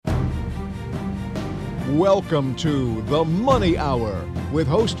Welcome to The Money Hour with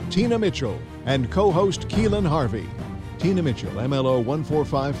host Tina Mitchell and co-host Keelan Harvey. Tina Mitchell, MLO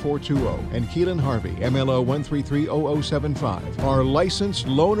 145420, and Keelan Harvey, MLO 1330075, are licensed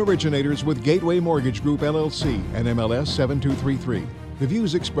loan originators with Gateway Mortgage Group, LLC, and MLS 7233. The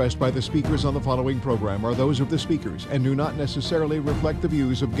views expressed by the speakers on the following program are those of the speakers and do not necessarily reflect the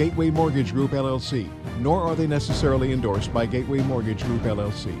views of Gateway Mortgage Group, LLC, nor are they necessarily endorsed by Gateway Mortgage Group,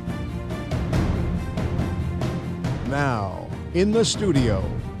 LLC. Now, in the studio,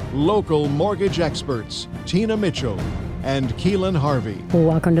 local mortgage experts Tina Mitchell and Keelan Harvey.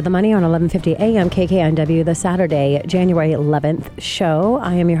 Welcome to The Money on 1150 AM KKNW, the Saturday, January 11th show.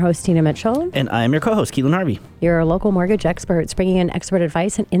 I am your host, Tina Mitchell. And I am your co-host, Keelan Harvey. Your local mortgage experts bringing in expert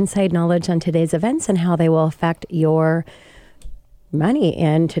advice and inside knowledge on today's events and how they will affect your money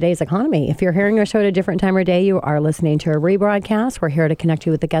in today's economy. If you're hearing our show at a different time or day, you are listening to a rebroadcast. We're here to connect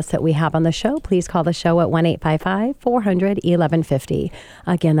you with the guests that we have on the show. Please call the show at 1-855-400-1150.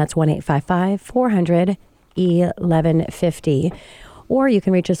 Again, that's 1-855-400-1150. 1150, or you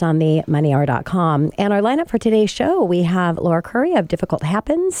can reach us on themoneyhour.com. And our lineup for today's show, we have Laura Curry of Difficult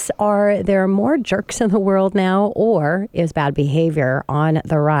Happens. Are there more jerks in the world now, or is bad behavior on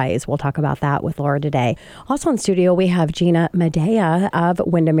the rise? We'll talk about that with Laura today. Also in studio, we have Gina Medea of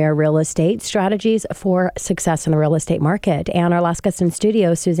Windermere Real Estate, Strategies for Success in the Real Estate Market. And our last guest in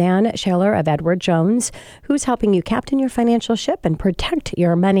studio, Suzanne Scheller of Edward Jones, who's helping you captain your financial ship and protect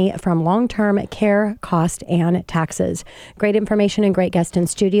your money from long-term care, cost, and taxes. Great information and great guest in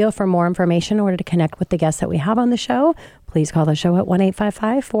studio. For more information, in order to connect with the guests that we have on the show, please call the show at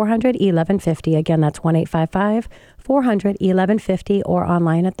 1-855-400-1150. Again, that's 1-855-400-1150, or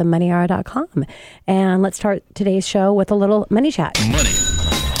online at themoneyhour.com. And let's start today's show with a little money chat.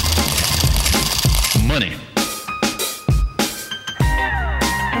 Money.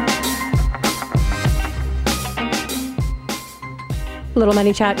 Little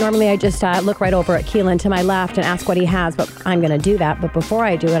money chat. Normally, I just look right over at Keelan to my left and ask what he has, but I'm going to do that. But before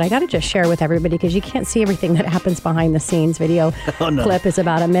I do it, I got to just share with everybody, because you can't see everything that happens behind the scenes. Video clip is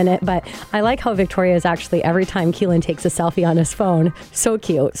about a minute, but I like how Victoria is actually, every time Keelan takes a selfie on his phone, so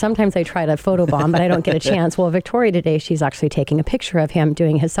cute. Sometimes I try to photobomb, but I don't get a chance. Well, Victoria today, she's actually taking a picture of him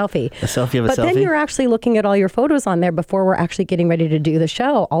doing his selfie. A selfie of a selfie? But then you're actually looking at all your photos on there before we're actually getting ready to do the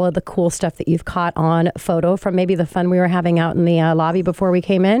show. All of the cool stuff that you've caught on photo from maybe the fun we were having out in the lobby before we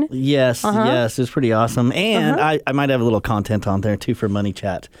came in. Yes, yes, it was pretty awesome. And I might have a little content on there too for Money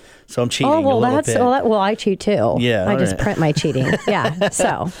Chat. So I'm cheating a little bit. Well, I cheat too. Yeah, I just print my cheating. Yeah,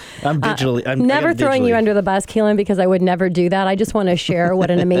 so. I'm never throwing you under the bus, Keelan, because I would never do that. I just want to share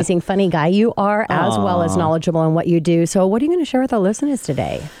what an amazing, funny guy you are, as well as knowledgeable in what you do. So what are you going to share with our listeners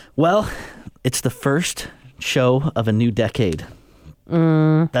today? Well, it's the first show of a new decade.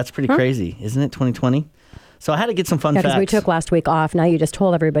 That's pretty crazy, isn't it? 2020? So I had to get some fun facts. Because we took last week off. Now you just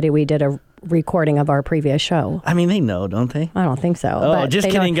told everybody we did a recording of our previous show. I mean, they know, don't they? I don't think so. Oh, just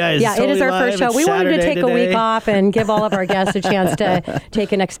kidding, guys. Yeah, totally it is our first show. We wanted to take a week off and give all of our guests a chance to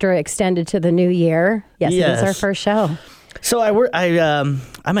take an extra extended to the new year. Yes, it is our first show. So I'm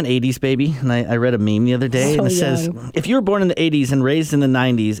an 80s baby, and I read a meme the other day, and it says, if you were born in the 80s and raised in the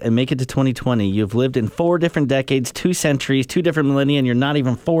 90s and make it to 2020, you've lived in 4 different decades, 2 centuries, 2 different millennia, and you're not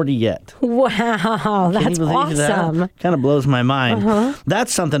even 40 yet. Wow, that's awesome. That? Kind of blows my mind.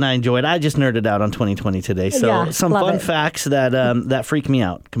 That's something I enjoyed. I just nerded out on 2020 today. So some fun facts that freak me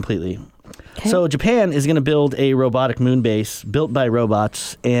out completely. Okay. So Japan is going to build a robotic moon base built by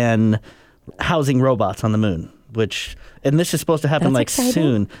robots and housing robots on the moon, and this is supposed to happen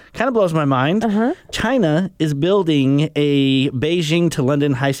soon. Kind of blows my mind. China is building a Beijing to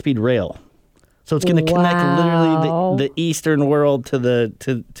London high-speed rail. So it's going to connect literally the eastern world to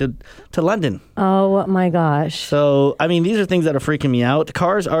London. Oh my gosh. So, I mean, these are things that are freaking me out.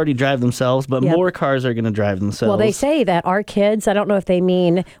 Cars already drive themselves, but more cars are going to drive themselves. Well, they say that our kids, I don't know if they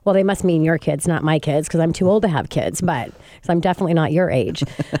mean, well, they must mean your kids, not my kids, because I'm too old to have kids, but I'm definitely not your age.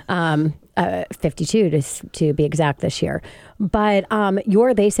 52 to be exact this year. But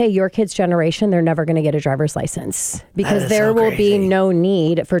they say your kids' generation, they're never going to get a driver's license, because there will be no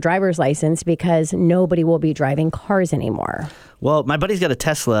need for driver's license because nobody will be driving cars anymore. Well, my buddy's got a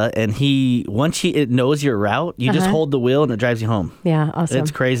Tesla, and once it knows your route, you just hold the wheel and it drives you home. Yeah, awesome. It's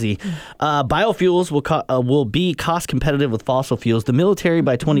crazy. Biofuels will be cost competitive with fossil fuels. The military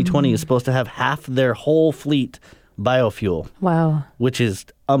by 2020 is supposed to have half their whole fleet biofuel. Wow. Which is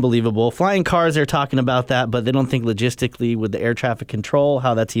unbelievable. Flying cars, they're talking about that, but they don't think logistically with the air traffic control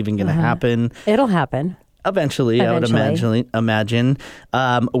how that's even going to happen. It'll happen. Eventually, I would imagine.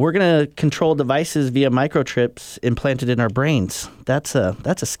 We're going to control devices via microchips implanted in our brains. That's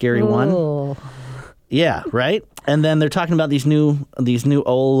a scary one. Yeah, right? And then they're talking about these new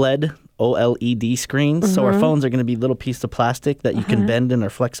OLED screens. So our phones are going to be little pieces of plastic that you can bend and are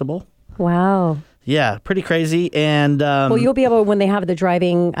flexible. Wow. Yeah, pretty crazy. And well, you'll be able, when they have the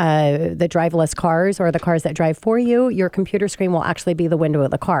driveless cars or the cars that drive for you, your computer screen will actually be the window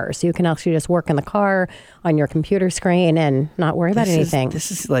of the car. So you can actually just work in the car on your computer screen and not worry about anything.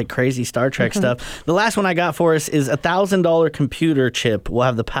 This is like crazy Star Trek stuff. The last one I got for us is $1,000 computer chip will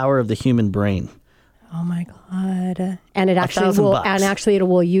have the power of the human brain. Oh my God. And it actually it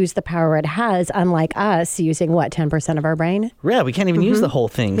will use the power it has, unlike us using 10% of our brain? Yeah, we can't even use the whole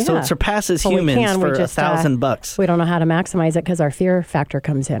thing. Yeah. So it surpasses humans for $1,000. We don't know how to maximize it because our fear factor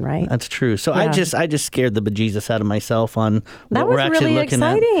comes in, right? That's true. So I just scared the bejesus out of myself on what we're actually looking at.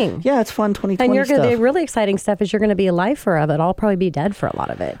 That was really exciting. Yeah, it's fun 2020 and stuff. The really exciting stuff is you're going to be alive for it. I'll probably be dead for a lot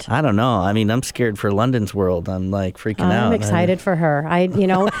of it. I don't know. I mean, I'm scared for London's world. I'm like freaking out. I'm excited for her.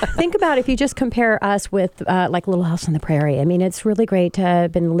 Think about if you just compare us with like Little House on the Prairie. I mean, it's really great to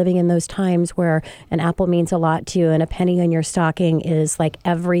have been living in those times where an apple means a lot to you and a penny in your stocking is like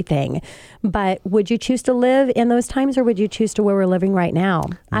everything. But would you choose to live in those times or would you choose to where we're living right now?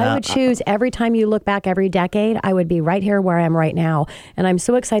 No. I would choose every time you look back every decade, I would be right here where I am right now. And I'm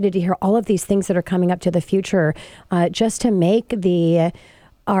so excited to hear all of these things that are coming up to the future just to make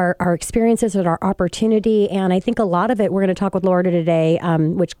our experiences and our opportunity. And I think a lot of it, we're going to talk with Laura today,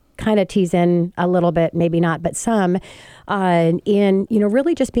 which kind of tease in a little bit, maybe not, but some, in,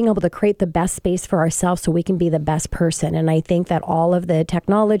 really just being able to create the best space for ourselves so we can be the best person. And I think that all of the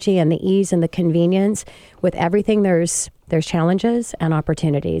technology and the ease and the convenience with everything, there's challenges and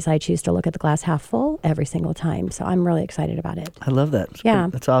opportunities. I choose to look at the glass half full every single time. So I'm really excited about it. I love that.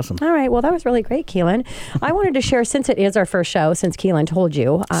 That's awesome. All right. Well, that was really great, Keelan. I wanted to share, since it is our first show, since Keelan told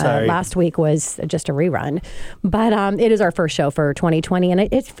you, last week was just a rerun, but it is our first show for 2020. And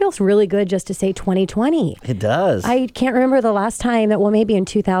it feels really good just to say 2020. It does. I can't remember the last time that, maybe in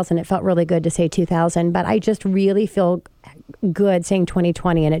 2000, it felt really good to say 2000, but I just really feel good saying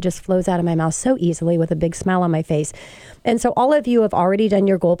 2020, and it just flows out of my mouth so easily with a big smile on my face. And so all of you have already done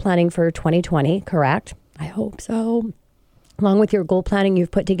your goal planning for 2020, correct? I hope so. Along with your goal planning,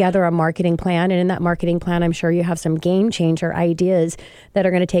 you've put together a marketing plan. And in that marketing plan, I'm sure you have some game changer ideas that are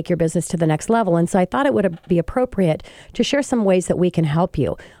going to take your business to the next level. And so I thought it would be appropriate to share some ways that we can help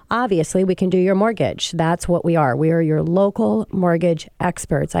you. Obviously, we can do your mortgage. That's what we are. We are your local mortgage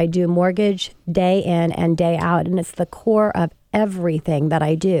experts. I do mortgage day in and day out, and it's the core of everything that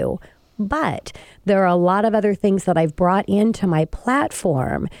I do. But there are a lot of other things that I've brought into my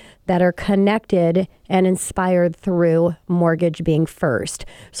platform that are connected and inspired through mortgage being first.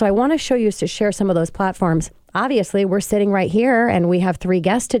 So I want to show you to share some of those platforms. Obviously, we're sitting right here and we have 3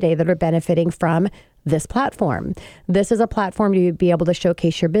 guests today that are benefiting from this platform. This is a platform to be able to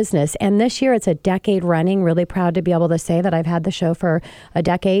showcase your business. And this year, it's a decade running. Really proud to be able to say that I've had the show for a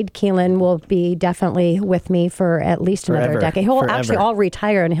decade. Keelan will be definitely with me for at least another decade. I'll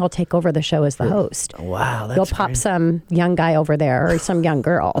retire and he'll take over the show as the host. Wow, that's You'll pop great. Some young guy over there or some young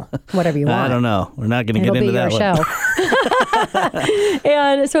girl, whatever you want. I don't know. We're not going to get into that one. Show.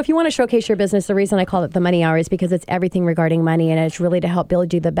 And so if you want to showcase your business, the reason I call it the Money Hour is because it's everything regarding money, and it's really to help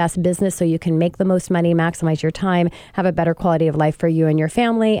build you the best business so you can make the most money, maximize your time, have a better quality of life for you and your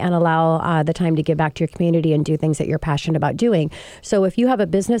family, and allow the time to give back to your community and do things that you're passionate about doing. So if you have a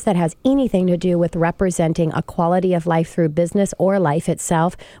business that has anything to do with representing a quality of life through business or life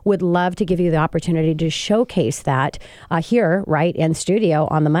itself, would love to give you the opportunity to showcase that here, right in studio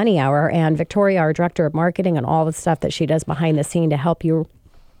on the Money Hour. And Victoria, our director of marketing, and all the stuff that she does behind the scene to help you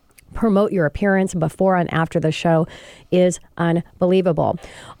promote your appearance before and after the show is unbelievable.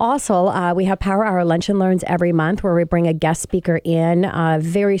 Also, we have Power Hour Lunch and Learns every month where we bring a guest speaker in,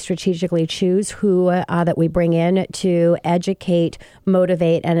 very strategically choose who that we bring in to educate,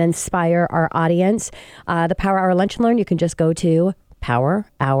 motivate, and inspire our audience. The Power Hour Lunch and Learn, you can just go to Power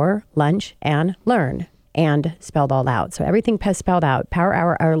Hour Lunch and Learn. And spelled all out. So everything spelled out. Power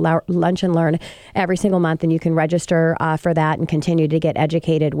Hour or Lunch and Learn every single month. And you can register for that and continue to get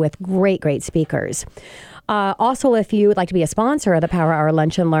educated with great, great speakers. Also, if you would like to be a sponsor of the Power Hour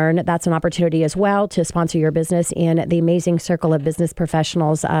Lunch and Learn, that's an opportunity as well to sponsor your business in the amazing circle of business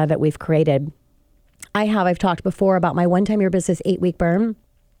professionals that we've created. I've talked before about my One Time Your Business 8-week burn.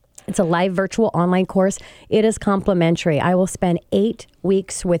 It's a live virtual online course. It is complimentary. I will spend 8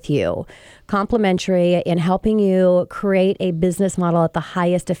 weeks with you, complimentary, in helping you create a business model at the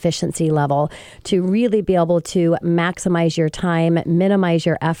highest efficiency level to really be able to maximize your time, minimize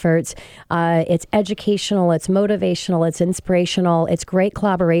your efforts. It's educational, it's motivational, it's inspirational. It's great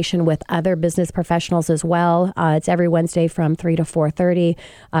collaboration with other business professionals as well. It's every Wednesday from 3 to 4:30.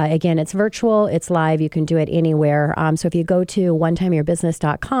 Again, it's virtual, it's live. You can do it anywhere. So if you go to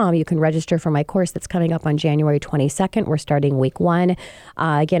onetimeyourbusiness.com, you can register for my course that's coming up on January 22nd. We're starting week 1.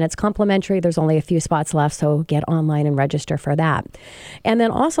 Again, it's complimentary. There's only a few spots left, so get online and register for that. And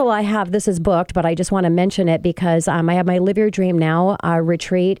then also this is booked, but I just want to mention it because I have my Live Your Dream Now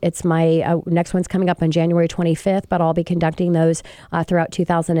retreat. It's my next one's coming up on January 25th, but I'll be conducting those throughout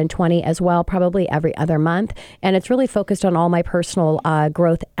 2020 as well, probably every other month. And it's really focused on all my personal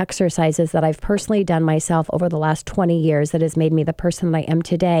growth exercises that I've personally done myself over the last 20 years that has made me the person that I am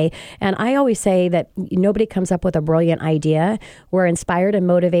today. And I always say that nobody comes up with a brilliant idea. We're inspired and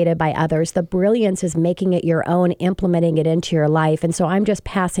motivated by others. The brilliance is making it your own, implementing it into your life. And so I'm just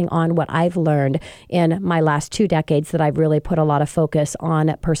passing on what I've learned in my last 2 decades that I've really put a lot of focus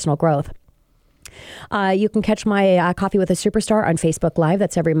on personal growth. You can catch my Coffee with a Superstar on Facebook Live.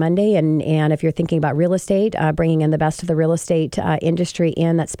 That's every Monday. And if you're thinking about real estate, bringing in the best of the real estate industry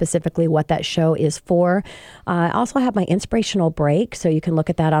in, that's specifically what that show is for. I also have my inspirational break, so you can look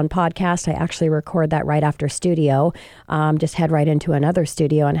at that on podcast. I actually record that right after studio. Just head right into another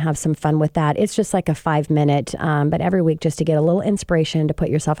studio and have some fun with that. It's just like a 5-minute, but every week just to get a little inspiration to put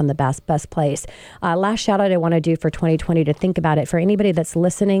yourself in the best place. Last shout out I want to do for 2020 to think about it for anybody that's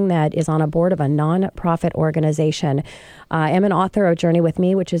listening that is on a board of a non-profit organization. I am an author of Journey with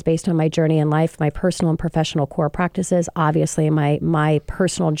Me, which is based on my journey in life, my personal and professional core practices, obviously my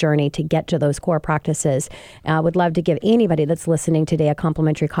personal journey to get to those core practices. I would love to give anybody that's listening today a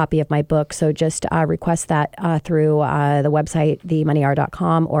complimentary copy of my book. So just request that through the website,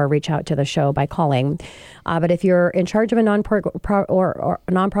 themoneyhour.com, or reach out to the show by calling. But if you're in charge of a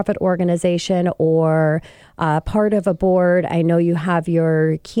nonprofit organization or part of a board, I know you have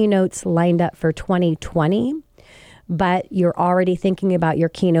your keynotes lined up for 2020. But you're already thinking about your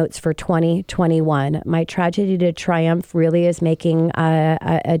keynotes for 2021. My Tragedy to Triumph really is making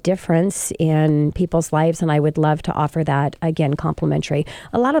a difference in people's lives, and I would love to offer that, again, complimentary.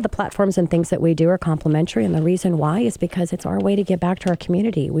 A lot of the platforms and things that we do are complimentary, and the reason why is because it's our way to give back to our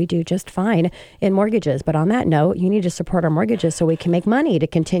community. We do just fine in mortgages, but on that note, you need to support our mortgages so we can make money to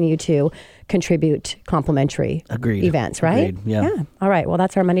continue to contribute complimentary events, right? Agreed. Yeah. All right, well,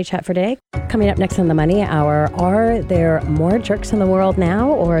 that's our money chat for today. Coming up next on the Money Hour, are there more jerks in the world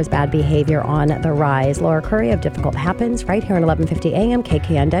now, or is bad behavior on the rise? Laura Curry of Difficult Happens right here on 1150 AM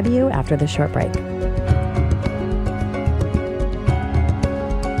KKNW after the short break.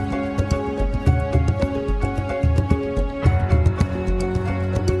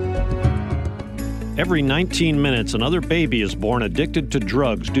 Every 19 minutes, another baby is born addicted to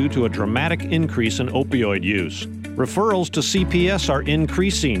drugs due to a dramatic increase in opioid use. Referrals to CPS are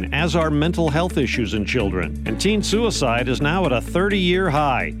increasing, as are mental health issues in children. And teen suicide is now at a 30-year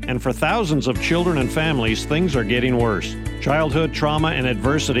high. And for thousands of children and families, things are getting worse. Childhood trauma and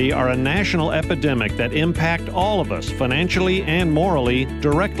adversity are a national epidemic that impact all of us, financially and morally,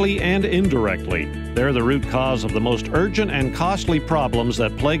 directly and indirectly. They're the root cause of the most urgent and costly problems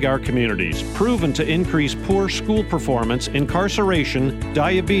that plague our communities, proven to increase poor school performance, incarceration,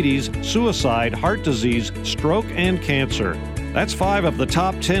 diabetes, suicide, heart disease, stroke, and cancer. That's 5 of the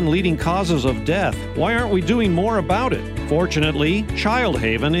top 10 leading causes of death. Why aren't we doing more about it? Fortunately, Child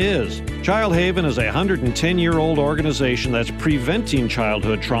Haven is. Child Haven is a 110-year-old organization that's preventing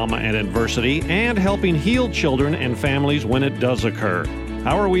childhood trauma and adversity and helping heal children and families when it does occur.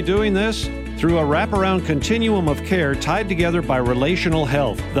 How are we doing this? Through a wraparound continuum of care tied together by relational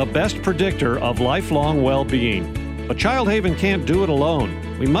health, the best predictor of lifelong well-being. But Child Haven can't do it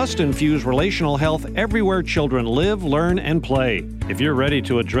alone. We must infuse relational health everywhere children live, learn, and play. If you're ready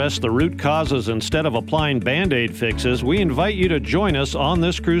to address the root causes instead of applying Band-Aid fixes, we invite you to join us on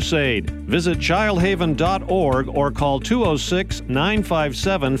this crusade. Visit childhaven.org or call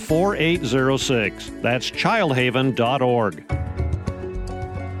 206-957-4806. That's childhaven.org.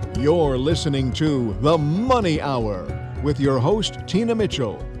 You're listening to The Money Hour with your host, Tina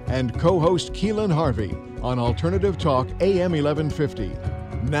Mitchell, and co-host Keelan Harvey on Alternative Talk AM 1150.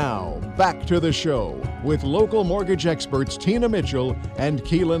 Now, back to the show with local mortgage experts Tina Mitchell and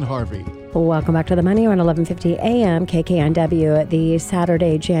Keelan Harvey. Welcome back to The Money on 1150 AM KKNW, the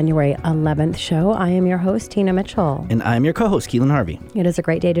Saturday, January 11th show. I am your host, Tina Mitchell. And I'm your co-host, Keelan Harvey. It is a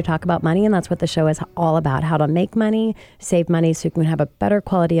great day to talk about money, and that's what the show is all about, how to make money, save money so you can have a better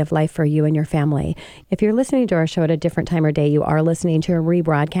quality of life for you and your family. If you're listening to our show at a different time or day, you are listening to a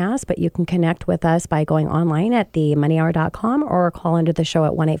rebroadcast, but you can connect with us by going online at themoneyhour.com or call into the show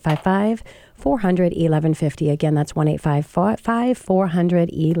at 1-855-400-1150. Again, that's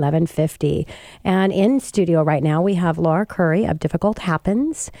 1-855-400-1150. And in studio right now, we have Laura Curry of Difficult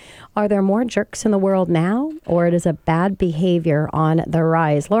Happens. Are there more jerks in the world now, or is a bad behavior on the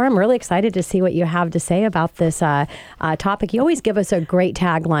rise? Laura, I'm really excited to see what you have to say about this topic. You always give us a great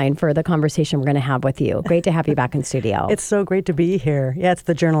tagline for the conversation we're going to have with you. Great to have you back in studio. It's so great to be here. Yeah, it's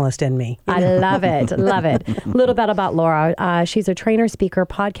the journalist in me. I love it. Love it. A little bit about Laura. She's a trainer, speaker,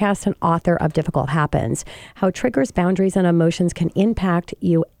 podcast, and author of Difficult Happens, How Triggers, Boundaries, and Emotions Can Impact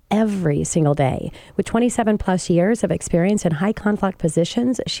You Every Single Day. With 27 plus years of experience in high conflict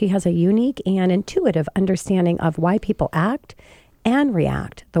positions, she has a unique and intuitive understanding of why people act and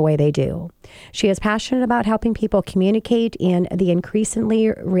react the way they do. She is passionate about helping people communicate in the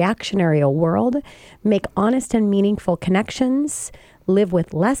increasingly reactionary world, make honest and meaningful connections, live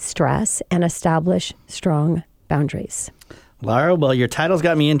with less stress, and establish strong boundaries. Laura, well, your title's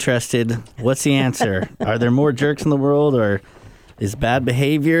got me interested. What's the answer? Are there more jerks in the world, or is bad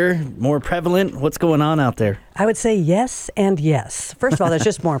behavior more prevalent? What's going on out there? I would say yes and yes. First of all, there's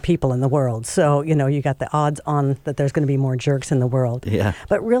just more people in the world. So, you got the odds on that there's going to be more jerks in the world. Yeah.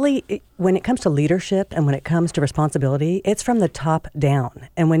 But really, when it comes to leadership and when it comes to responsibility, it's from the top down.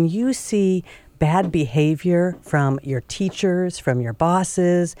 And when you see bad behavior from your teachers, from your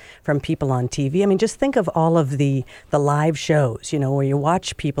bosses, from people on TV. I mean, just think of all of the live shows, where you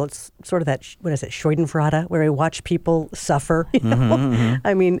watch people. It's sort of that, Schadenfreude, where you watch people suffer. Mm-hmm.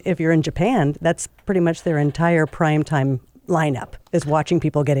 I mean, if you're in Japan, that's pretty much their entire primetime lineup is watching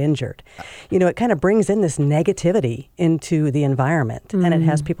people get injured. It kind of brings in this negativity into the environment, and it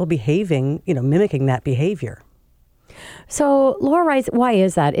has people behaving, mimicking that behavior. So, Laura, why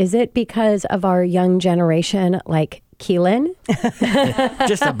is that? Is it because of our young generation, like Keelan?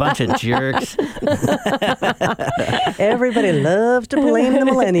 Just a bunch of jerks. Everybody loves to blame the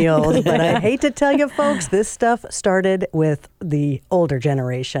millennials, but I hate to tell you folks, this stuff started with the older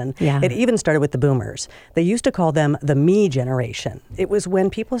generation. Yeah. It even started with the boomers. They used to call them the me generation. It was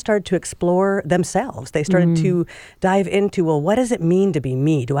when people started to explore themselves. They started to dive into, well, what does it mean to be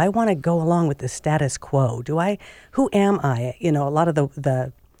me? Do I want to go along with the status quo? Who am I? A lot of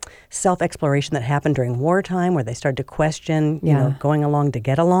the self-exploration that happened during wartime, where they started to question, going along to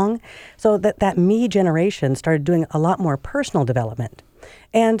get along. So that me generation started doing a lot more personal development.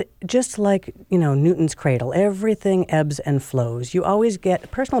 And just like, Newton's cradle, everything ebbs and flows. You always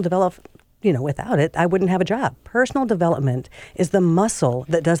get personal development. Without it, I wouldn't have a job. Personal development is the muscle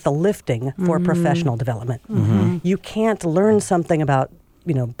that does the lifting for professional development. Mm-hmm. You can't learn something about,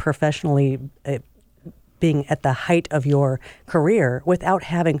 professionally being at the height of your career without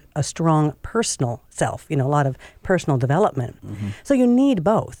having a strong personal self, a lot of personal development. Mm-hmm. So you need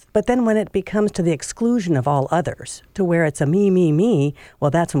both. But then when it becomes to the exclusion of all others, to where it's a me,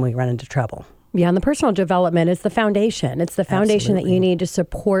 well, that's when we run into trouble. Yeah, and the personal development is the foundation. It's the foundation that you need to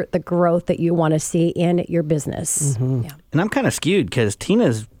support the growth that you want to see in your business. Mm-hmm. Yeah. And I'm kind of skewed because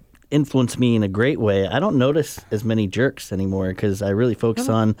Tina's influenced me in a great way. I don't notice as many jerks anymore because I really focus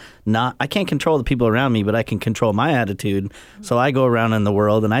on I can't control the people around me, but I can control my attitude. So I go around in the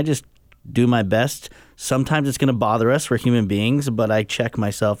world and I just do my best. Sometimes it's going to bother us. We're human beings, but I check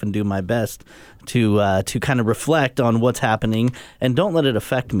myself and do my best to kind of reflect on what's happening and don't let it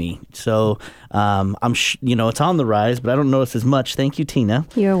affect me. So it's on the rise, but I don't notice as much. Thank you, Tina.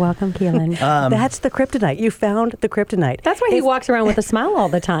 You're welcome, Keelan. That's the kryptonite. You found the kryptonite. That's why he walks around with a smile all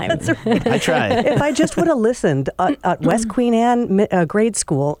the time. I try. If I just would have listened at West Queen Anne grade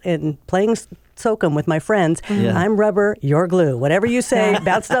school in playing Soakum with my friends, I'm rubber, you're glue. Whatever you say,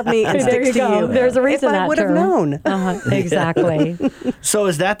 bounce off me and sticks to you. There's a reason if I would have known. Exactly. So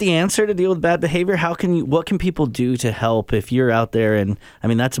is that the answer to deal with bad behavior? What can people do to help if you're out there? And I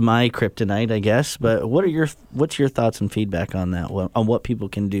mean, that's my kryptonite, I guess. But what's your thoughts and feedback on that? On what people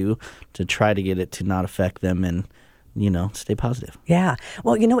can do to try to get it to not affect them and stay positive? Yeah.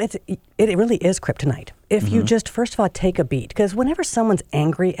 Well, it really is kryptonite. if you just, first of all, take a beat. Because whenever someone's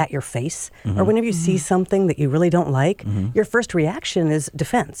angry at your face, or whenever you see something that you really don't like, your first reaction is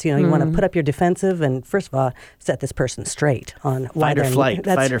defense. You want to put up your defensive and, first of all, set this person straight on why fight or flight.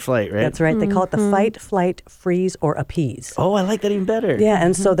 Fight or flight, right? That's right. They call it the fight, flight, freeze, or appease. Oh, I like that even better. Yeah,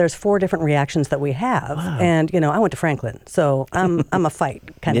 and so there's 4 different reactions that we have. Wow. And, I went to Franklin, so I'm a fight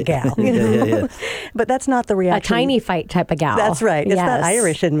kind of gal. Yeah. But that's not the reaction. A tiny fight type of gal. That's right. It's that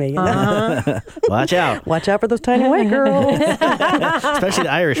Irish in me. Watch out. Watch out for those tiny white girls. Especially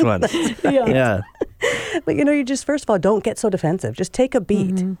the Irish ones. Yeah. But, you just, first of all, don't get so defensive. Just take a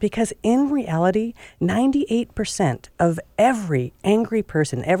beat. Because in reality, 98% of every angry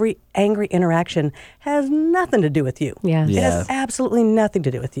person, every angry interaction has nothing to do with you. Yes. It Yeah. has absolutely nothing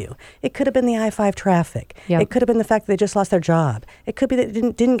to do with you. It could have been the I-5 traffic. Yep. It could have been the fact that they just lost their job. It could be that they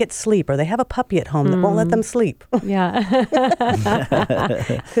didn't get sleep, or they have a puppy at home that won't let them sleep. Yeah.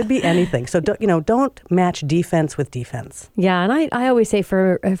 Could be anything. So, don't match defense with defense. Yeah, and I always say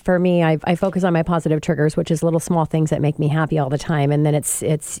for me, I focus on my positive triggers, which is little small things that make me happy all the time, and then it's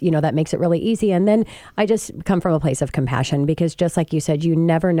that makes it really easy. And then I just come from a place of compassion, because just like you said, you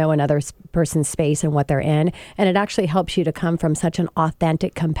never know another person's space and what they're in, and it actually helps you to come from such an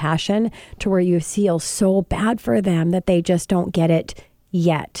authentic compassion to where you feel so bad for them that they just don't get it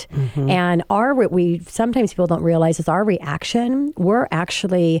yet. And we sometimes people don't realize is our reaction. We're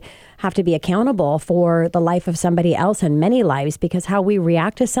actually have to be accountable for the life of somebody else and many lives, because how we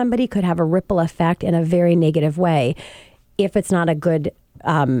react to somebody could have a ripple effect in a very negative way if it's not a good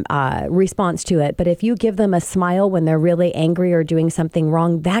response to it. But if you give them a smile when they're really angry or doing something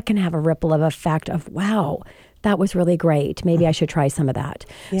wrong, that can have a ripple of effect of, wow, that was really great. Maybe I should try some of that.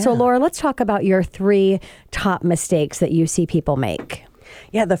 Yeah. So Laura, let's talk about your 3 top mistakes that you see people make.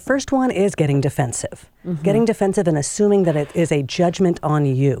 Yeah, the first one is getting defensive. Getting defensive and assuming that it is a judgment on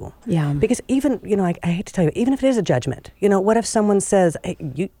you. Yeah. Because even, I hate to tell you, even if it is a judgment, what if someone says,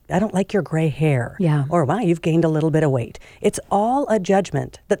 hey, I don't like your gray hair. Yeah. Or, wow, you've gained a little bit of weight. It's all a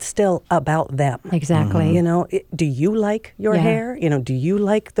judgment that's still about them. Exactly. Do you like your hair? Do you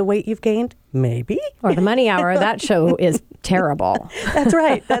like the weight you've gained? Maybe. Or the Money Hour, that show is terrible. That's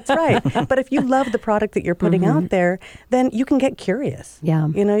right. But if you love the product that you're putting out there, then you can get curious. Yeah.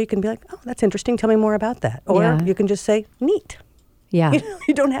 You can be like, oh, that's interesting. Tell me more about that. Or you can just say, neat. Yeah.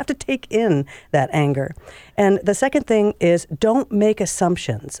 You don't have to take in that anger. And the second thing is, don't make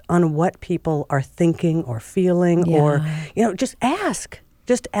assumptions on what people are thinking or feeling, or, just ask.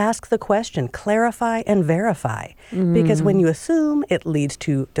 Just ask the question, clarify and verify. Because when you assume, it leads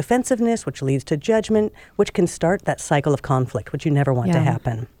to defensiveness, which leads to judgment, which can start that cycle of conflict, which you never want to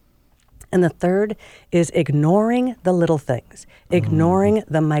happen. And the third is ignoring the little things, ignoring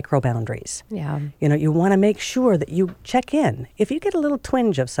the micro boundaries. Yeah. You want to make sure that you check in. If you get a little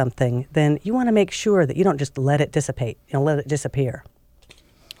twinge of something, then you want to make sure that you don't just let it dissipate, let it disappear.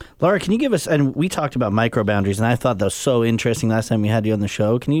 Laura, can you give us, and we talked about micro boundaries, and I thought that was so interesting last time we had you on the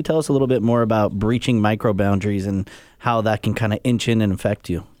show. Can you tell us a little bit more about breaching micro boundaries and how that can kind of inch in and affect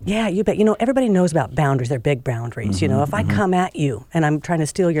you? Yeah, you bet. Everybody knows about boundaries. They're big boundaries. If I come at you and I'm trying to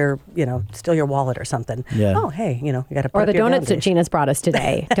steal your wallet or something. Yeah. Oh, hey, you got to put Or up the your donuts that boundaries. Gina's brought us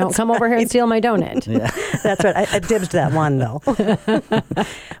today. Don't come over here and steal my donut. That's right. I dibsed that one, though.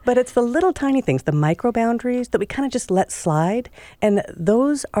 But it's the little tiny things, the micro boundaries that we kind of just let slide. And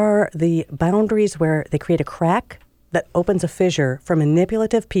those are the boundaries where they create a crack that opens a fissure for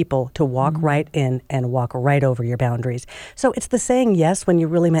manipulative people to walk right in and walk right over your boundaries. So it's the saying yes when you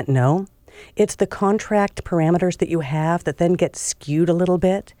really meant no. It's the contract parameters that you have that then get skewed a little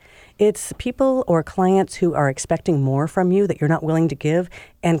bit. It's people or clients who are expecting more from you that you're not willing to give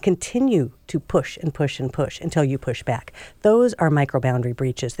and continue to push and push and push until you push back. Those are micro boundary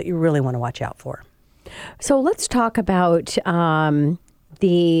breaches that you really want to watch out for. So let's talk about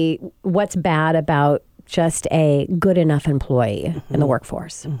what's bad about just a good enough employee in the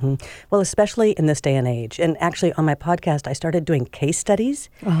workforce. Well, especially in this day and age. And actually on my podcast, I started doing case studies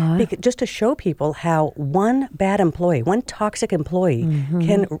just to show people how one bad employee, one toxic employee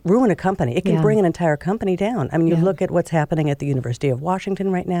can ruin a company. It can bring an entire company down. I mean, you look at what's happening at the University of Washington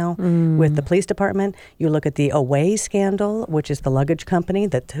right now with the police department. You look at the Away scandal, which is the luggage company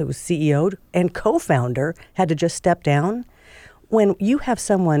whose CEO and co-founder had to just step down. When you have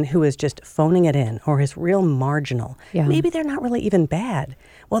someone who is just phoning it in or is real marginal, maybe they're not really even bad.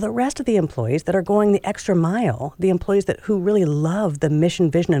 Well, the rest of the employees that are going the extra mile, the employees who really love the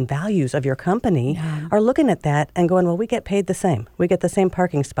mission, vision, and values of your company are looking at that and going, well, we get paid the same. We get the same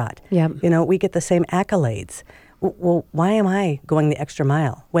parking spot. We get the same accolades. Well, why am I going the extra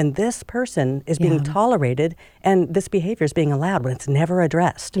mile when this person is being tolerated and this behavior is being allowed when it's never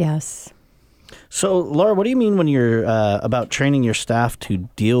addressed? Yes. So, Laura, what do you mean when you're about training your staff to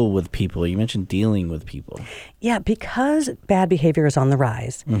deal with people? You mentioned dealing with people. Yeah, because bad behavior is on the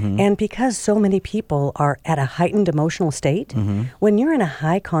rise, and because so many people are at a heightened emotional state, when you're in a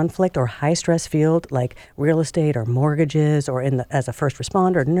high conflict or high stress field like real estate or mortgages or as a first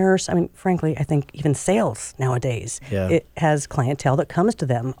responder, nurse, I mean, frankly, I think even sales nowadays, it has clientele that comes to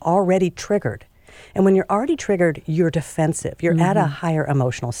them already triggered. And when you're already triggered, you're defensive. You're at a higher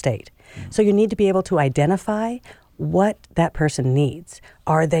emotional state. So you need to be able to identify what that person needs.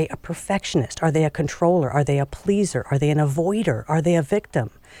 Are they a perfectionist? Are they a controller? Are they a pleaser? Are they an avoider? Are they a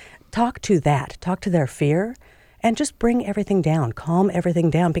victim? Talk to that. Talk to their fear and just bring everything down. Calm everything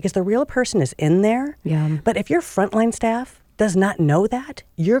down because the real person is in there. Yeah. But if your frontline staff does not know that,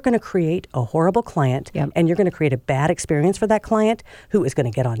 you're going to create a horrible client and you're going to create a bad experience for that client who is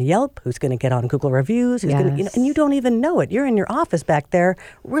going to get on Yelp, who's going to get on Google reviews, who's going to, and you don't even know it. You're in your office back there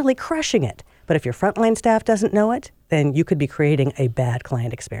really crushing it. But if your frontline staff doesn't know it, then you could be creating a bad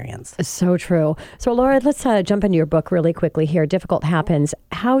client experience. So true. So, Laura, let's jump into your book really quickly here. Difficult Happens,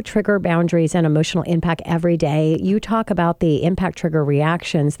 How Trigger Boundaries and Emotional Impact Every Day. You talk about the impact trigger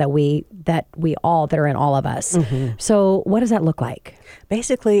reactions that are in all of us. So what does that look like?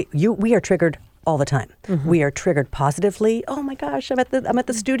 Basically, we are triggered all the time. We are triggered positively. Oh my gosh, I'm at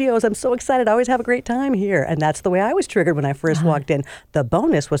the studios. I'm so excited. I always have a great time here. And that's the way I was triggered when I first walked in. The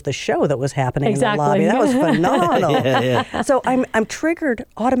bonus was the show that was happening in the lobby. That was phenomenal. So I'm triggered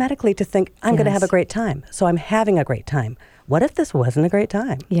automatically to think I'm going to have a great time. So I'm having a great time. What if this wasn't a great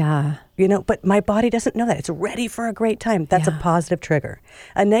time? Yeah. But my body doesn't know that. It's ready for a great time. That's a positive trigger.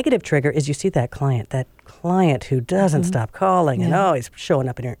 A negative trigger is you see that client who doesn't stop calling and he's showing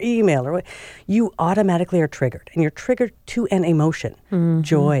up in your email or what. You automatically are triggered, and you're triggered to an emotion,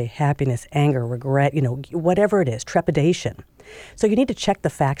 joy, happiness, anger, regret, whatever it is, trepidation. So you need to check the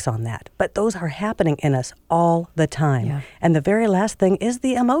facts on that. But those are happening in us all the time. Yeah. And the very last thing is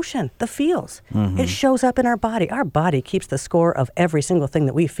the emotion, the feels. It shows up in our body. Our body keeps the score of every single thing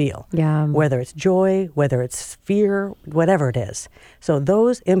that we feel. Yeah. Whether it's joy, whether it's fear, whatever it is. So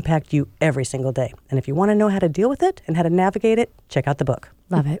those impact you every single day. And if you want to know how to deal with it and how to navigate it, check out the book.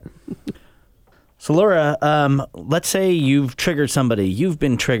 Love it. So, Laura, let's say you've triggered somebody. You've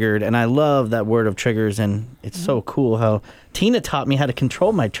been triggered, and I love that word of triggers, and it's so cool how Tina taught me how to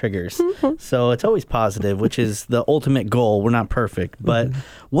control my triggers. So it's always positive, which is the ultimate goal. We're not perfect, but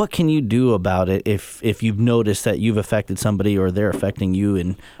what can you do about it if you've noticed that you've affected somebody or they're affecting you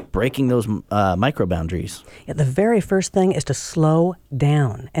and breaking those micro boundaries? Yeah, the very first thing is to slow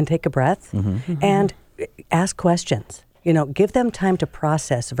down and take a breath and ask questions. Give them time to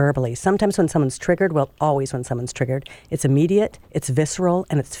process verbally. Sometimes when someone's triggered, always when someone's triggered, it's immediate, it's visceral,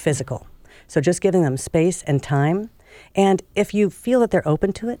 and it's physical. So just giving them space and time. And if you feel that they're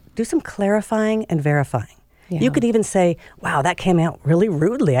open to it, do some clarifying and verifying. Yeah. You could even say, wow, that came out really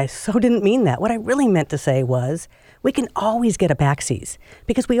rudely. I so didn't mean that. What I really meant to say was, we can always get a backseas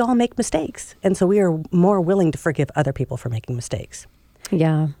because we all make mistakes. And so we are more willing to forgive other people for making mistakes.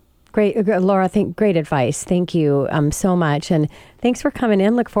 Yeah. Great, Laura, great advice. Thank you so much. And thanks for coming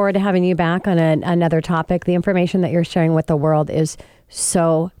in. Look forward to having you back on another topic. The information that you're sharing with the world is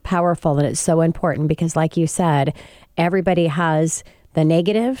so powerful and it's so important because, like you said, everybody has the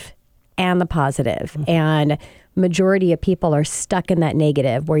negative and the positive. And majority of people are stuck in that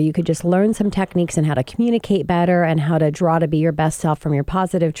negative where you could just learn some techniques on how to communicate better and how to draw to be your best self from your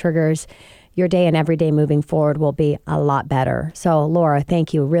positive triggers. Your day and every day moving forward will be a lot better. So, Laura,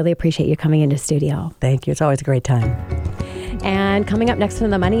 thank you. Really appreciate you coming into studio. Thank you. It's always a great time. And coming up next in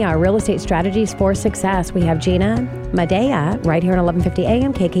The Money Hour, Real Estate Strategies for Success, we have Gina Medea right here on 1150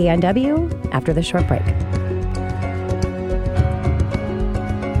 AM KKNW after the short break.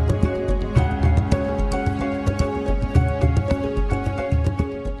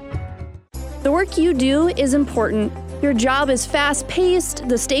 The work you do is important. Your job is fast-paced,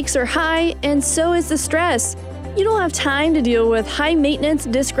 the stakes are high, and so is the stress. You don't have time to deal with high-maintenance,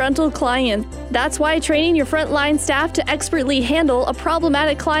 disgruntled clients. That's why training your frontline staff to expertly handle a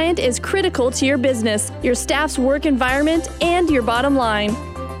problematic client is critical to your business, your staff's work environment, and your bottom line.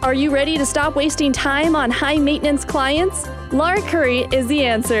 Are you ready to stop wasting time on high-maintenance clients? Laura Curry is the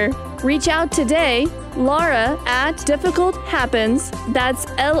answer. Reach out today, Laura at Difficult Happens. That's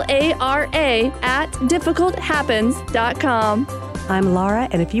LARA at difficulthappens.com. I'm Laura,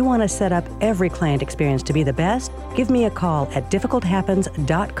 and if you want to set up every client experience to be the best, give me a call at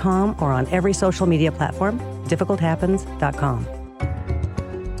difficulthappens.com or on every social media platform, difficulthappens.com.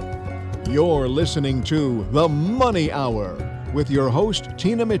 You're listening to The Money Hour with your host,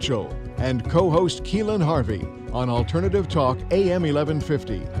 Tina Mitchell, and co-host Keelan Harvey on Alternative Talk AM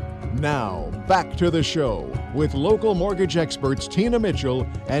 1150. Now, back to the show with local mortgage experts Tina Mitchell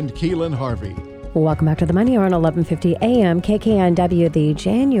and Keelan Harvey. Welcome back to the Money Hour on 1150 AM KKNW, the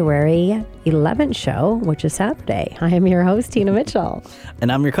January 11th show, which is Saturday. I am your host, Tina Mitchell.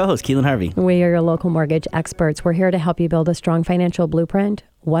 And I'm your co-host, Keelan Harvey. We are your local mortgage experts. We're here to help you build a strong financial blueprint,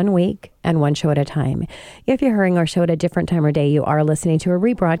 1 week and one show at a time. If you're hearing our show at a different time or day, you are listening to a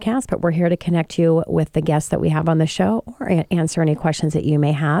rebroadcast, but we're here to connect you with the guests that we have on the show or answer any questions that you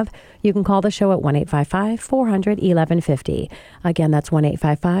may have. You can call the show at 1-855-400-1150. Again, that's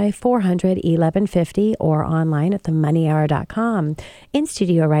 1-855-400-1150 or online at themoneyhour.com. In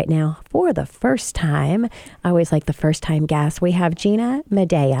studio right now for the first time, I always like the first time guests, we have Gina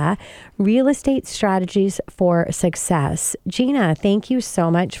Medea, Real Estate Strategies for Success. Gina, thank you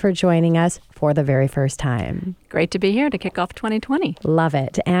so much for joining us for the very first time. Great to be here to kick off 2020. Love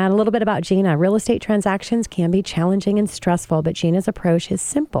it. And a little bit about Gina. Real estate transactions can be challenging and stressful, but Gina's approach is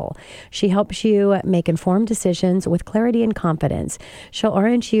simple. She helps you make informed decisions with clarity and confidence. She'll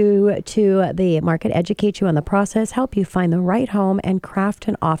orient you to the market, educate you on the process, help you find the right home, and craft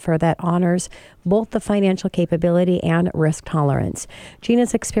an offer that honors both the financial capability and risk tolerance.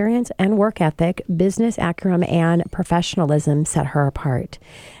 Gina's experience and work ethic, business acumen, and professionalism set her apart.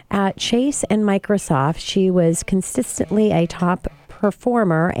 At Chase and Microsoft, she was consistently a top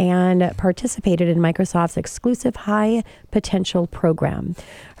performer and participated in Microsoft's exclusive high potential program.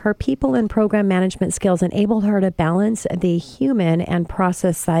 Her people and program management skills enabled her to balance the human and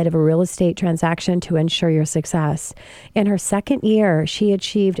process side of a real estate transaction to ensure your success. In her second year, she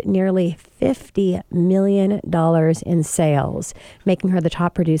achieved nearly $50 million in sales, making her the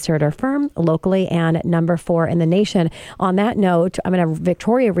top producer at her firm locally and number 4 in the nation. On that note, I'm going to have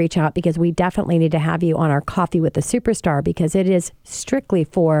Victoria reach out because we definitely need to have you on our Coffee with the Superstar because it is strictly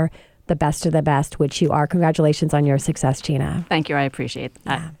for the best of the best, which you are. Congratulations on your success, Gina. Thank you. I appreciate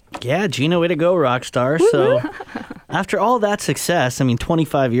that. Yeah, Gina, way to go, rock star. So after all that success,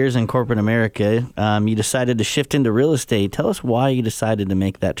 25 years in corporate America, you decided to shift into real estate. Tell us why you decided to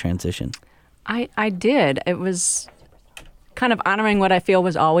make that transition. I did. It was kind of honoring what I feel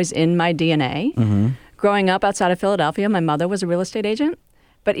was always in my DNA. Mm-hmm. Growing up outside of Philadelphia, my mother was a real estate agent.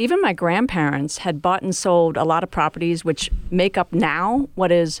 But even my grandparents had bought and sold a lot of properties which make up now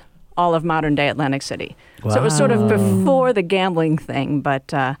what is all of modern-day Atlantic City. Wow. So it was sort of before the gambling thing.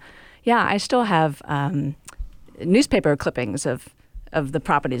 But, I still have newspaper clippings of the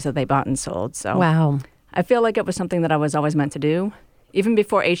properties that they bought and sold. So wow. I feel like it was something that I was always meant to do. Even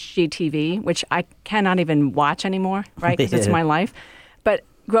before HGTV, which I cannot even watch anymore, right, because it's my life. But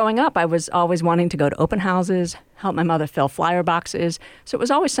growing up, I was always wanting to go to open houses, help my mother fill flyer boxes. So it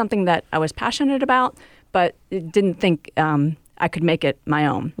was always something that I was passionate about, but didn't think I could make it my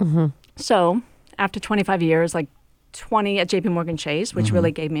own. Mm-hmm. So after 25 years, like 20 at JP Morgan Chase, which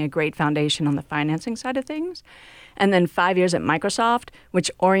really gave me a great foundation on the financing side of things, and then 5 years at Microsoft, which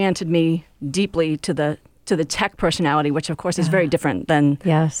oriented me deeply to the tech personality, which of course is very different than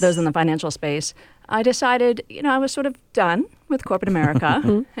those in the financial space. I decided, I was sort of done with corporate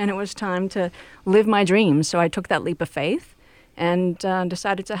America, and it was time to live my dreams. So I took that leap of faith and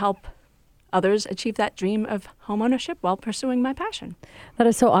decided to help others achieve that dream of homeownership while pursuing my passion. That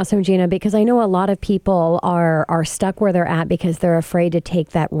is so awesome, Gina, because I know a lot of people are stuck where they're at because they're afraid to take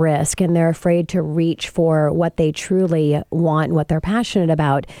that risk and they're afraid to reach for what they truly want, what they're passionate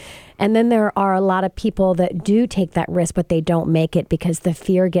about. And then there are a lot of people that do take that risk, but they don't make it because the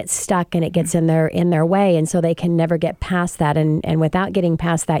fear gets stuck and it gets in their way. And so they can never get past that. And without getting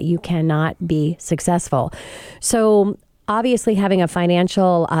past that, you cannot be successful. So obviously, having a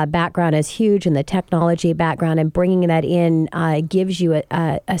financial background is huge, and the technology background and bringing that in gives you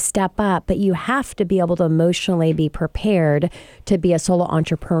a step up. But you have to be able to emotionally be prepared to be a solo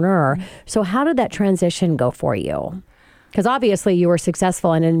entrepreneur. So how did that transition go for you? Because obviously you were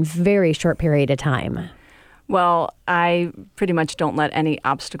successful in a very short period of time. Well, I pretty much don't let any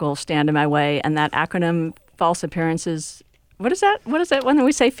obstacle stand in my way. And that acronym, false appearances, what is that? What is that when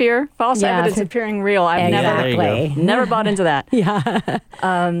we say fear? False evidence appearing real. I've never bought into that. I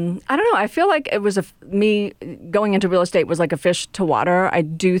don't know. I feel like it was me going into real estate was like a fish to water. I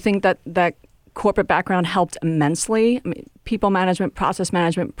do think that corporate background helped immensely. People management, process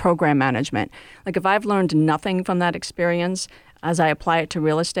management, program management. Like if I've learned nothing from that experience as I apply it to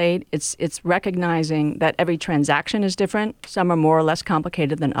real estate, it's recognizing that every transaction is different. Some are more or less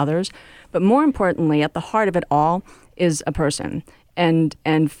complicated than others. But more importantly, at the heart of it all is a person. And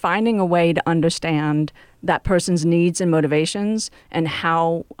finding a way to understand that person's needs and motivations and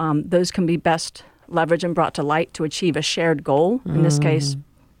how those can be best leveraged and brought to light to achieve a shared goal, in this case,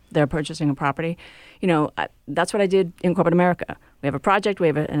 they're purchasing a property. That's what I did in corporate America. We have a project, we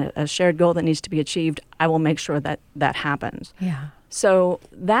have a shared goal that needs to be achieved. I will make sure that that happens. Yeah. So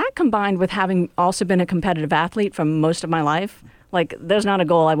that combined with having also been a competitive athlete for most of my life, like there's not a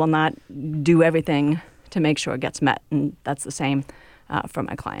goal I will not do everything to make sure it gets met. And that's the same for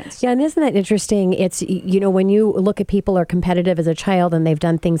my clients. Yeah, and isn't that interesting? It's, when you look at people who are competitive as a child and they've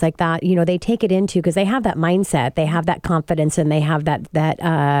done things like that, they take it into, because they have that mindset, they have that confidence, and they have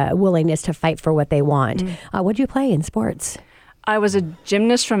that willingness to fight for what they want. What do you play in sports? I was a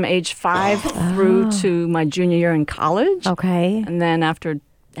gymnast from age 5 through to my junior year in college. Okay. And then after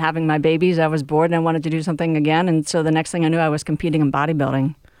having my babies, I was bored and I wanted to do something again. And so the next thing I knew, I was competing in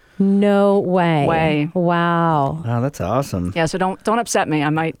bodybuilding. No way. Wow. Wow, that's awesome. Yeah, so don't upset me. I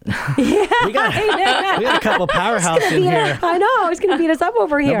might. Yeah, we got a couple powerhouses in here. I know. It's going to beat us up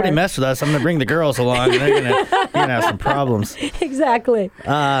over here. Nobody mess with us. I'm going to bring the girls along. And they're going to have some problems. Exactly.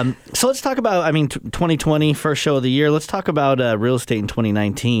 So let's talk about, 2020, first show of the year. Let's talk about real estate in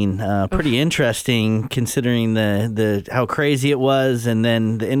 2019. Pretty interesting considering the how crazy it was, and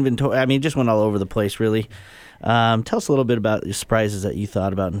then the inventory. It just went all over the place, really. Tell us a little bit about the surprises that you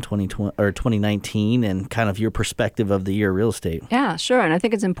thought about in 2020 or 2019 and kind of your perspective of the year of real estate. Yeah, sure. And I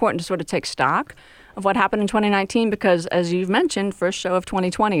think it's important to sort of take stock of what happened in 2019 because, as you've mentioned, first show of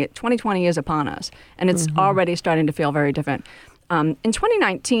 2020 is upon us. And it's already starting to feel very different. In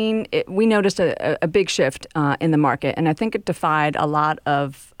 2019, we noticed a big shift in the market. And I think it defied a lot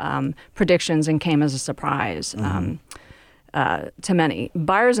of predictions and came as a surprise. To many.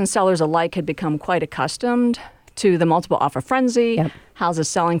 Buyers and sellers alike had become quite accustomed to the multiple offer frenzy, houses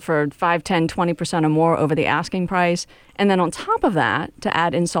selling for 5, 10, 20% or more over the asking price. And then on top of that, to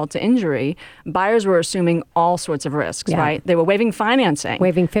add insult to injury, buyers were assuming all sorts of risks, right? They were waiving financing.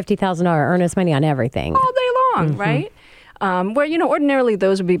 Waiving $50,000 earnest money on everything. All day long, right? Where, ordinarily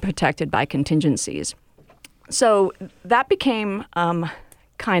those would be protected by contingencies. So that became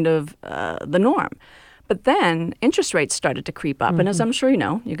kind of the norm. But then interest rates started to creep up. And as I'm sure you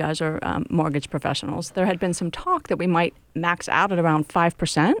know, you guys are mortgage professionals, there had been some talk that we might max out at around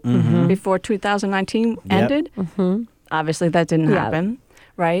 5% before 2019 ended. Obviously, that didn't happen,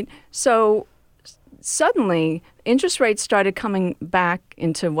 right? So suddenly, interest rates started coming back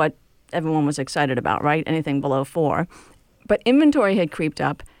into what everyone was excited about, right? Anything below 4. But inventory had creeped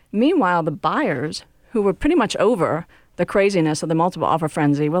up. Meanwhile, the buyers, who were pretty much over the craziness of the multiple offer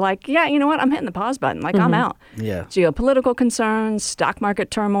frenzy, were like, yeah, you know what? I'm hitting the pause button. Like, I'm out. Yeah. Geopolitical concerns, stock market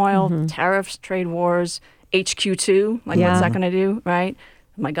turmoil, tariffs, trade wars, HQ2. Like, what's that going to do, right?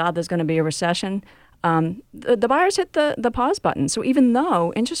 Oh my God, there's going to be a recession. The buyers hit the pause button. So even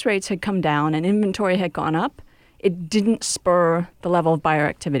though interest rates had come down and inventory had gone up, it didn't spur the level of buyer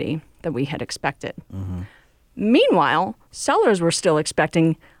activity that we had expected. Meanwhile, sellers were still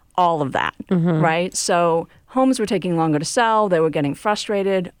expecting all of that, right? So homes were taking longer to sell. They were getting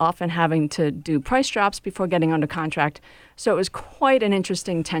frustrated, often having to do price drops before getting under contract. So it was quite an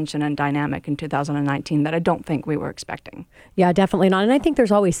interesting tension and dynamic in 2019 that I don't think we were expecting. Yeah, definitely not. And I think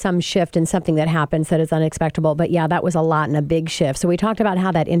there's always some shift in something that happens that is unexpected. But yeah, that was a lot and a big shift. So we talked about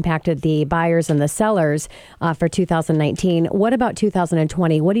how that impacted the buyers and the sellers for 2019. What about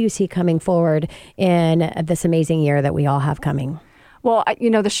 2020? What do you see coming forward in this amazing year that we all have coming? Well,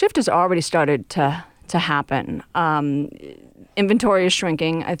 the shift has already started to happen. Inventory is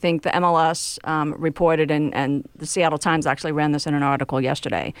shrinking. I think the MLS reported, and the Seattle Times actually ran this in an article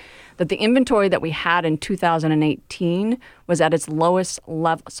yesterday, that the inventory that we had in 2018 was at its lowest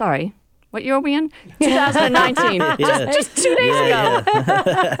level. Sorry, what year are we in? 2019. just 2 days ago.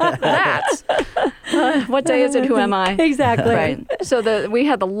 That's what day is it? Who am I? Exactly. Right. So we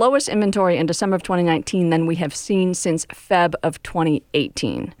had the lowest inventory in December of 2019 than we have seen since Feb of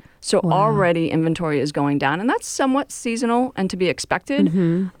 2018. So already inventory is going down, and that's somewhat seasonal and to be expected.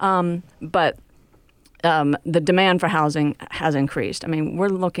 But the demand for housing has increased. I mean, we're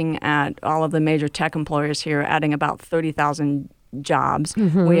looking at all of the major tech employers here adding about 30,000 jobs.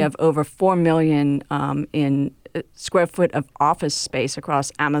 We have over 4 million in square foot of office space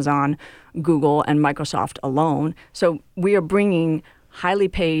across Amazon, Google, and Microsoft alone. So we are bringing highly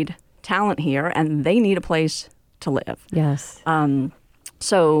paid talent here, and they need a place to live. Yes.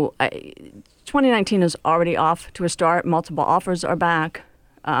 So 2019 is already off to a start. Multiple offers are back.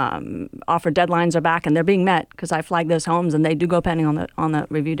 Offer deadlines are back, and they're being met because I flagged those homes, and they do go pending on the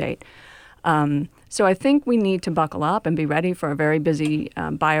review date. So I think we need to buckle up and be ready for a very busy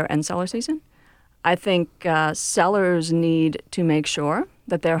buyer and seller season. I think sellers need to make sure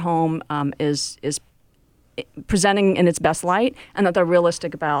that their home is presenting in its best light and that they're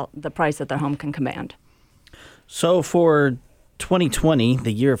realistic about the price that their home can command. So for 2020,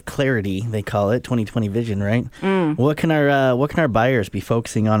 the year of clarity, they call it 2020 vision, right? What can our buyers be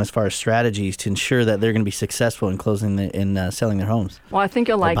focusing on as far as strategies to ensure that they're going to be successful in selling their homes? Well, I think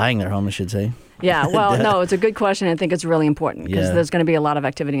you'll like buying their home, I should say. Yeah, well, no, it's a good question. I think it's really important because there's going to be a lot of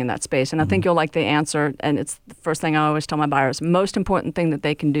activity in that space. And I think you'll like the answer. And it's the first thing I always tell my buyers. Most important thing that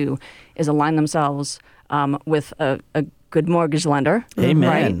they can do is align themselves with a good mortgage lender.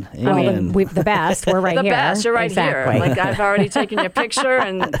 Amen. Right? Amen. The best. We're right the here. The best. You're right exactly. here. Like I've already taken your picture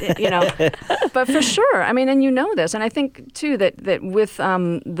and, but for sure. I mean, and you know this. And I think, too, that with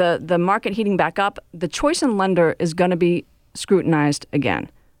the market heating back up, the choice in lender is going to be scrutinized again,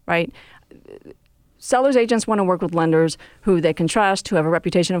 right? Sellers agents want to work with lenders who they can trust, who have a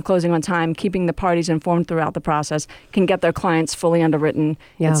reputation of closing on time, keeping the parties informed throughout the process, can get their clients fully underwritten,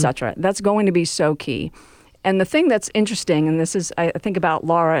 et cetera. That's going to be so key. And the thing that's interesting, and this is, I think about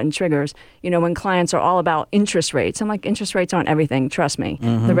Laura and triggers, when clients are all about interest rates. I'm like, interest rates aren't everything, trust me.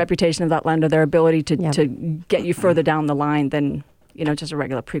 The reputation of that lender, their ability to get you further down the line than, just a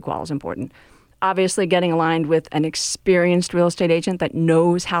regular pre-qual is important. Obviously, getting aligned with an experienced real estate agent that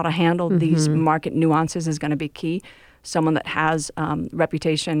knows how to handle these market nuances is going to be key. Someone that has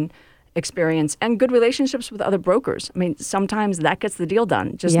reputation, experience, and good relationships with other brokers. I mean, sometimes that gets the deal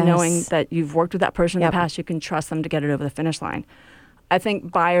done. Just knowing that you've worked with that person in the past, you can trust them to get it over the finish line. I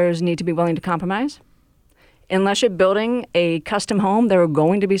think buyers need to be willing to compromise. Unless you're building a custom home, there are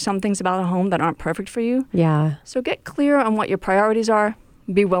going to be some things about a home that aren't perfect for you. Yeah. So get clear on what your priorities are.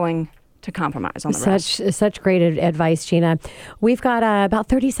 Be willing to compromise on the rest. Such great advice, Gina. We've got about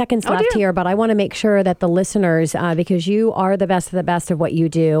 30 seconds left here, but I want to make sure that the listeners, because you are the best of the best of what you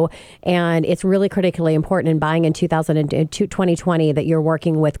do, and it's really critically important in buying in 2020 that you're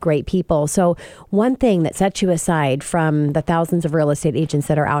working with great people. So one thing that sets you aside from the thousands of real estate agents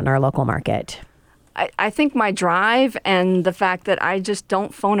that are out in our local market? I think my drive and the fact that I just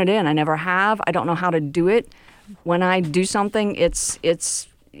don't phone it in. I never have. I don't know how to do it. When I do something, it's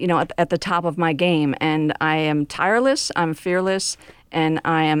at the top of my game. And I am tireless, I'm fearless, and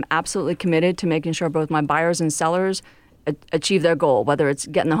I am absolutely committed to making sure both my buyers and sellers achieve their goal, whether it's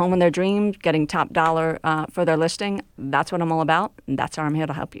getting the home in their dreams, getting top dollar for their listing. That's what I'm all about, and that's how I'm here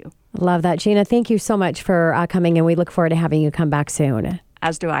to help you. Love that, Gina. Thank you so much for coming, and we look forward to having you come back soon.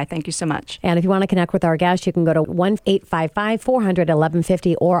 As do I. Thank you so much. And if you want to connect with our guest, you can go to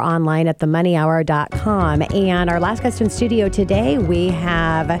 1-855-400-1150 or online at themoneyhour.com. And our last guest in studio today, we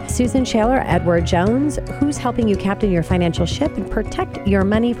have Susan Shaler, Edward Jones, who's helping you captain your financial ship and protect your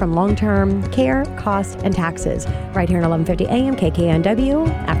money from long-term care, costs, and taxes. Right here on 1150 AM KKNW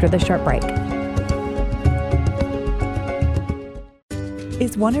after the short break.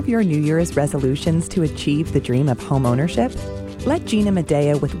 Is one of your New Year's resolutions to achieve the dream of home ownership? Let Gina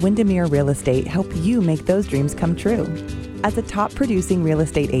Medea with Windermere Real Estate help you make those dreams come true. As a top producing real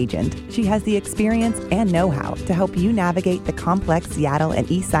estate agent, she has the experience and know-how to help you navigate the complex Seattle and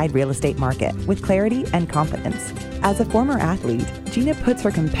East Side real estate market with clarity and confidence. As a former athlete, Gina puts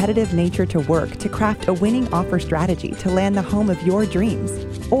her competitive nature to work to craft a winning offer strategy to land the home of your dreams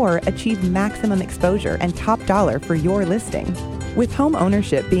or achieve maximum exposure and top dollar for your listing. With home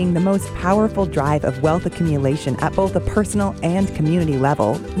ownership being the most powerful drive of wealth accumulation at both a personal and community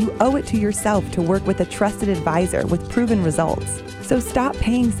level, you owe it to yourself to work with a trusted advisor with proven results. So stop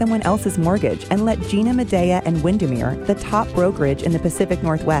paying someone else's mortgage and let Gina Medea and Windermere, the top brokerage in the Pacific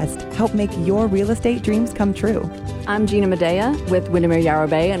Northwest, help make your real estate dreams come true. I'm Gina Medea with Windermere Yarrow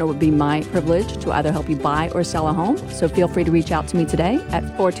Bay, and it would be my privilege to either help you buy or sell a home. So feel free to reach out to me today at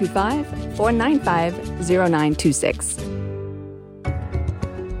 425-495-0926.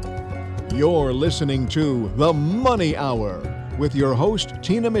 You're listening to The Money Hour with your host,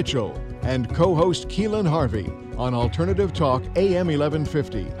 Tina Mitchell, and co-host Keelan Harvey on Alternative Talk AM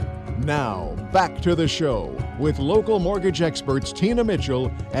 1150. Now, back to the show with local mortgage experts Tina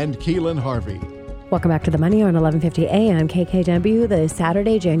Mitchell and Keelan Harvey. Welcome back to The Money on 1150 AM KKW, the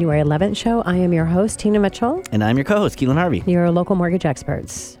Saturday, January 11th show. I am your host, Tina Mitchell. And I'm your co-host, Keelan Harvey. Your local mortgage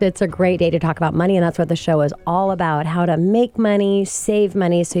experts. It's a great day to talk about money, and that's what the show is all about, how to make money, save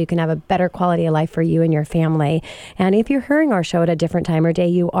money, so you can have a better quality of life for you and your family. And if you're hearing our show at a different time or day,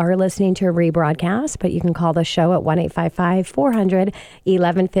 you are listening to a rebroadcast, but you can call the show at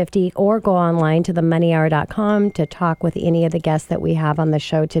 1-855-400-1150 or go online to themoneyhour.com to talk with any of the guests that we have on the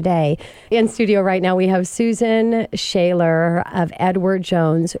show today. In studio right now, we have Susan Shaler of Edward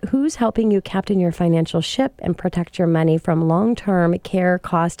Jones, who's helping you captain your financial ship and protect your money from long-term care,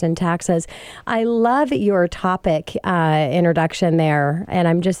 cost, and taxes. I love your topic introduction there, and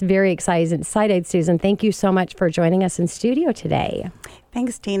I'm just very excited, Susan. Thank you so much for joining us in studio today.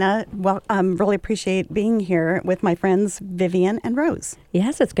 Thanks, Tina. Well, really appreciate being here with my friends Vivian and Rose.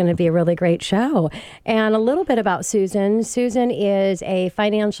 Yes, it's going to be a really great show. And a little bit about Susan. Susan is a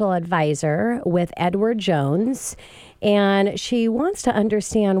financial advisor with Edward Jones, and she wants to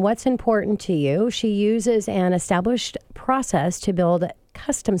understand what's important to you. She uses an established process to build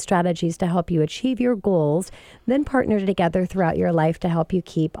custom strategies to help you achieve your goals, then partner together throughout your life to help you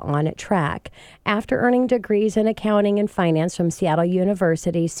keep on track. After earning degrees in accounting and finance from Seattle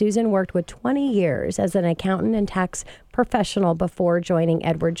University, Susan worked with 20 years as an accountant and tax professional before joining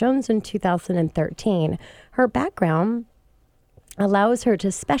Edward Jones in 2013. Her background allows her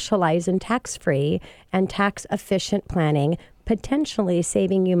to specialize in tax-free and tax-efficient planning, potentially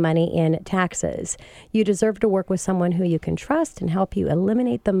saving you money in taxes. You deserve to work with someone who you can trust and help you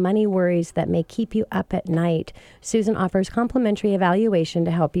eliminate the money worries that may keep you up at night. Susan offers complimentary evaluation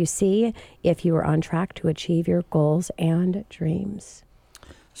to help you see if you are on track to achieve your goals and dreams.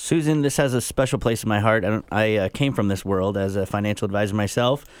 Susan, this has a special place in my heart. I came from this world as a financial advisor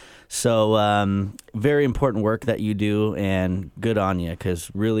myself. So very important work that you do, and good on you,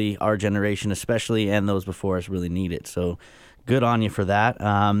 because really our generation especially, and those before us, really need it. So good on you for that.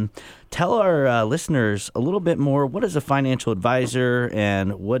 Tell our listeners a little bit more. What is a financial advisor,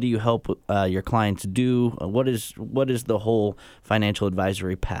 and what do you help your clients do? What is the whole financial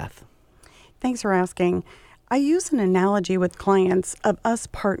advisory path? Thanks for asking. I use an analogy with clients of us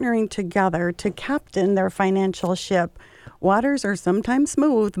partnering together to captain their financial ship. Waters are sometimes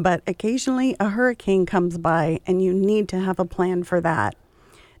smooth, but occasionally a hurricane comes by, and you need to have a plan for that.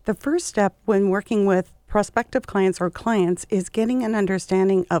 The first step when working with prospective clients or clients is getting an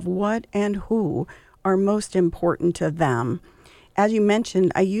understanding of what and who are most important to them. As you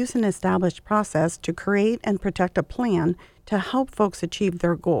mentioned, I use an established process to create and protect a plan to help folks achieve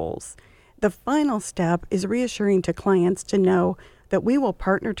their goals. The final step is reassuring to clients to know that we will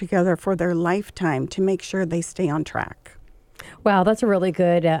partner together for their lifetime to make sure they stay on track. Wow, that's a really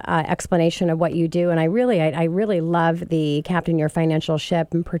good explanation of what you do. And I really love the captain your financial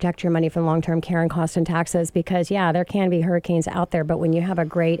ship and protect your money from long-term care and costs and taxes, because, yeah, there can be hurricanes out there. But when you have a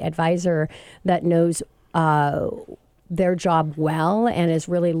great advisor that knows their job well and is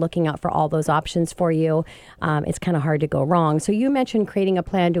really looking out for all those options for you, it's kind of hard to go wrong. So you mentioned creating a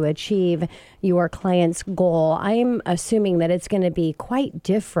plan to achieve your client's goal. I'm assuming that it's going to be quite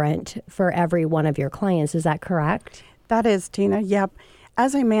different for every one of your clients. Is that correct? That is, Tina. Yep.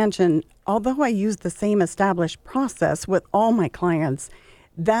 As I mentioned, although I use the same established process with all my clients,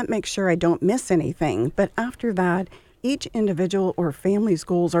 that makes sure I don't miss anything. But after that, each individual or family's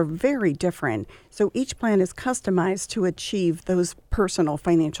goals are very different. So each plan is customized to achieve those personal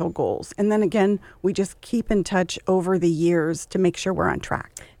financial goals. And then again, we just keep in touch over the years to make sure we're on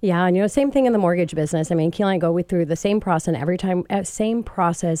track. Yeah, and same thing in the mortgage business. I mean, Keila and I go through the same process every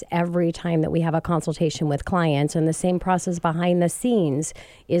time that we have a consultation with clients, and the same process behind the scenes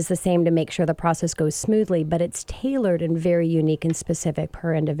is the same to make sure the process goes smoothly, but it's tailored and very unique and specific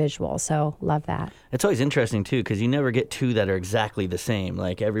per individual. So love that. It's always interesting too, because you never get two that are exactly the same.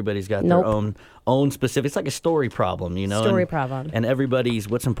 Like everybody's got their own specific. It's like a story problem, problem. And everybody's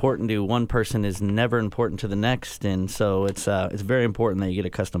what's important to one person is never important to the next, and so it's very important that you get a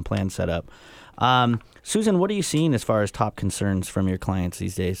custom plan set up. Susan, what are you seeing as far as top concerns from your clients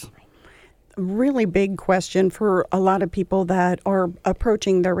these days? Really big question for a lot of people that are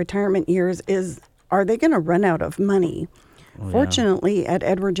approaching their retirement years is, are they going to run out of money? Fortunately, at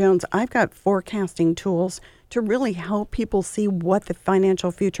Edward Jones, I've got forecasting tools to really help people see what the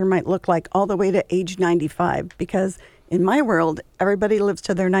financial future might look like all the way to age 95. Because in my world, everybody lives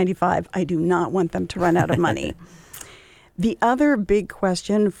to their 95. I do not want them to run out of money. The other big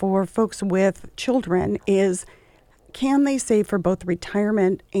question for folks with children is, can they save for both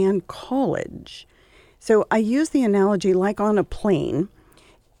retirement and college? So I use the analogy like on a plane,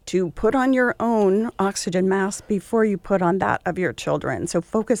 to put on your own oxygen mask before you put on that of your children. So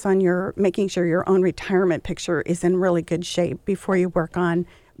focus on making sure your own retirement picture is in really good shape before you work on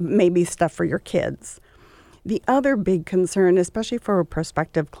maybe stuff for your kids. The other big concern, especially for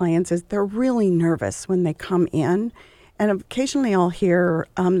prospective clients, is they're really nervous when they come in. And occasionally I'll hear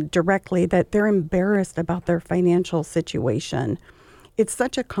directly that they're embarrassed about their financial situation. It's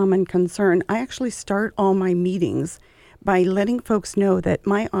such a common concern. I actually start all my meetings by letting folks know that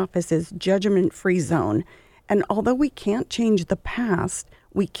my office is judgment-free zone. And although we can't change the past,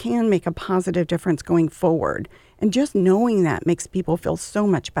 we can make a positive difference going forward. And just knowing that makes people feel so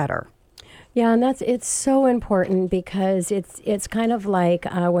much better. Yeah, and it's so important because it's kind of like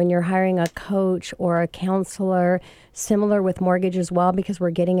when you're hiring a coach or a counselor, similar with mortgage as well, because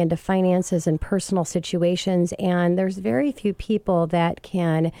we're getting into finances and personal situations, and there's very few people that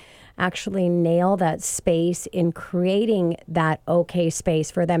can actually nail that space in creating that okay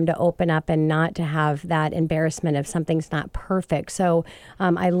space for them to open up and not to have that embarrassment if something's not perfect. So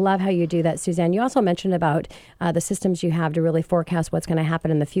I love how you do that, Suzanne. You also mentioned about the systems you have to really forecast what's going to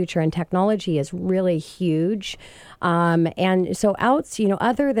happen in the future, and technology is really huge. And so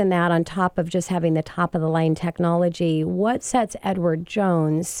other than that, on top of just having the top of the line technology, what sets Edward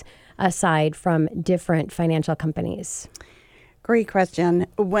Jones aside from different financial companies? Great question.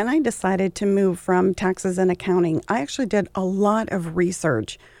 When I decided to move from taxes and accounting, I actually did a lot of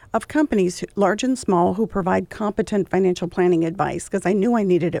research of companies, large and small, who provide competent financial planning advice because I knew I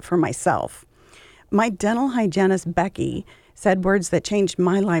needed it for myself. My dental hygienist, Becky, said words that changed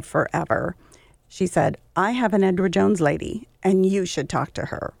my life forever. She said, "I have an Edward Jones lady, and you should talk to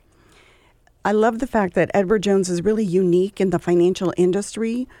her." I love the fact that Edward Jones is really unique in the financial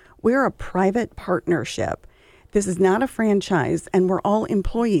industry. We're a private partnership. This is not a franchise, and we're all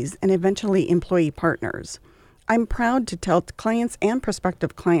employees and eventually employee partners. I'm proud to tell clients and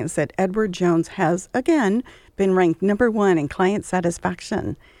prospective clients that Edward Jones has, again, been ranked #1 in client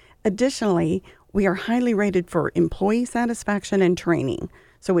satisfaction. Additionally, we are highly rated for employee satisfaction and training.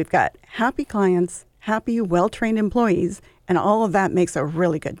 So we've got happy clients, happy, well-trained employees, and all of that makes a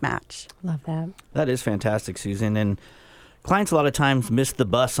really good match. Love that. That is fantastic, Susan. And clients a lot of times miss the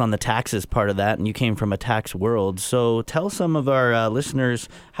bus on the taxes part of that, and you came from a tax world. So tell some of our listeners,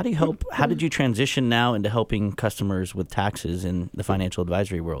 how did you transition now into helping customers with taxes in the financial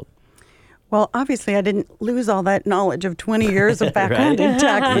advisory world? Well, obviously, I didn't lose all that knowledge of 20 years of background in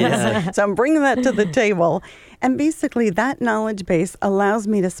taxes. Yeah. So I'm bringing that to the table. And basically, that knowledge base allows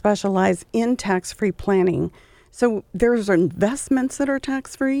me to specialize in tax-free planning. So there's investments that are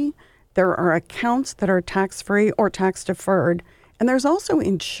tax-free. There are accounts that are tax-free or tax-deferred. And there's also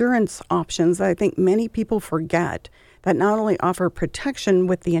insurance options that I think many people forget that not only offer protection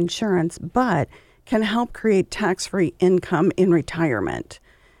with the insurance, but can help create tax-free income in retirement.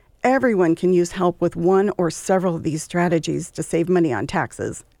 Everyone can use help with one or several of these strategies to save money on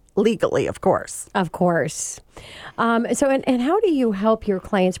taxes. Legally, of course. Of course. And how do you help your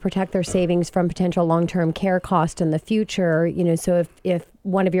clients protect their savings from potential long-term care costs in the future? So if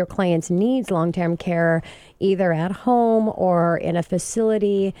one of your clients needs long-term care, either at home or in a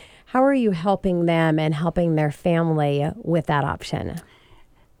facility, how are you helping them and helping their family with that option?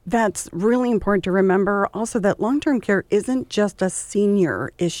 That's really important to remember. Also, that long-term care isn't just a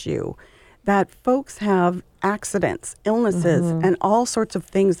senior issue, that folks have accidents, illnesses, and all sorts of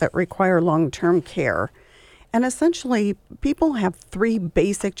things that require long-term care. And essentially, people have 3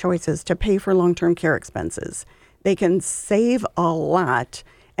 basic choices to pay for long-term care expenses. They can save a lot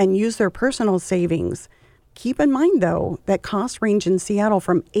and use their personal savings. Keep in mind, though, that costs range in Seattle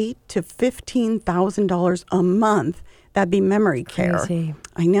from $8,000 to $15,000 a month. That'd be memory care. Crazy.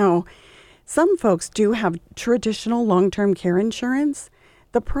 I know. Some folks do have traditional long-term care insurance.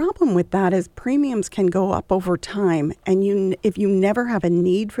 The problem with that is premiums can go up over time, and if you never have a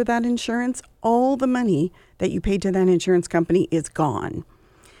need for that insurance, all the money that you paid to that insurance company is gone.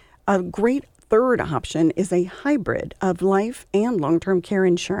 A great third option is a hybrid of life and long-term care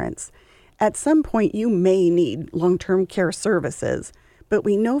insurance. At some point, you may need long-term care services, but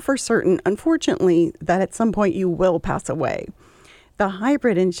we know for certain, unfortunately, that at some point you will pass away. The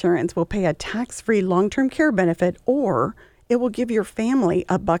hybrid insurance will pay a tax-free long-term care benefit, or it will give your family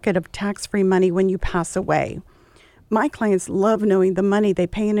a bucket of tax-free money when you pass away. My clients love knowing the money they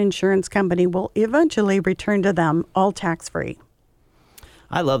pay an insurance company will eventually return to them, all tax-free.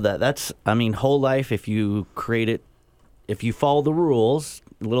 I love that. That's, whole life, if you create it, if you follow the rules,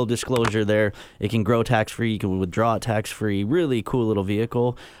 a little disclosure there, it can grow tax-free, you can withdraw it tax-free, really cool little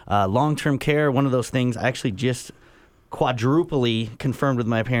vehicle. Long-term care, one of those things, I actually just quadruply confirmed with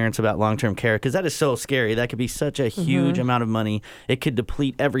my parents about long-term care, because that is so scary. That could be such a huge amount of money. It could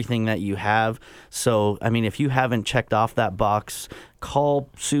deplete everything that you have. So, if you haven't checked off that box, call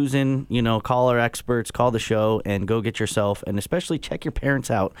Susan, call our experts, call the show, and go get yourself, and especially check your parents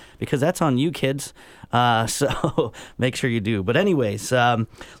out, because that's on you, kids. So make sure you do. But anyways,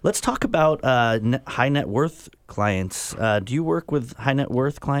 let's talk about high net worth clients. Do you work with high net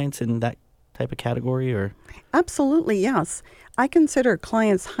worth clients in that type of category, or? Absolutely, yes. I consider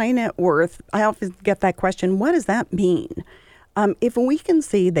clients high net worth. I often get that question, what does that mean? If we can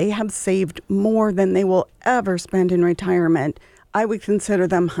see they have saved more than they will ever spend in retirement, I would consider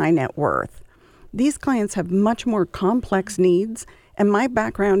them high net worth. These clients have much more complex needs, and my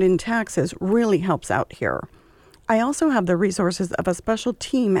background in taxes really helps out here. I also have the resources of a special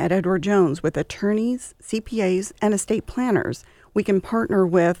team at Edward Jones with attorneys, CPAs, and estate planners we can partner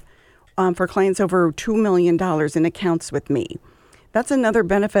with for clients over $2 million in accounts with me. That's another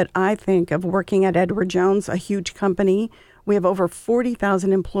benefit, I think, of working at Edward Jones, a huge company. We have over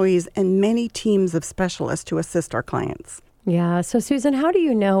 40,000 employees and many teams of specialists to assist our clients. Yeah. So, Susan, how do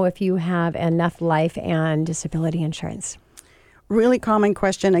you know if you have enough life and disability insurance? Really common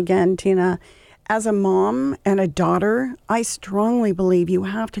question again, Tina. As a mom and a daughter, I strongly believe you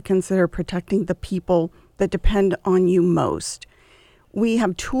have to consider protecting the people that depend on you most. We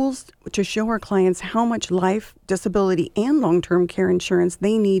have tools to show our clients how much life, disability, and long-term care insurance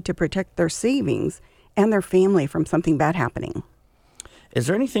they need to protect their savings and their family from something bad happening. Is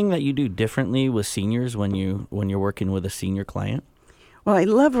there anything that you do differently with seniors when you're working with a senior client? Well, I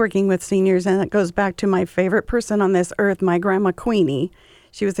love working with seniors, and it goes back to my favorite person on this earth, my grandma Queenie.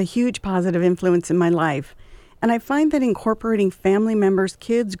 She was a huge positive influence in my life. And I find that incorporating family members,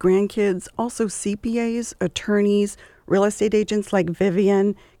 kids, grandkids, also CPAs, attorneys, real estate agents like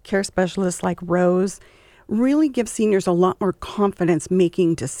Vivian, care specialists like Rose, really gives seniors a lot more confidence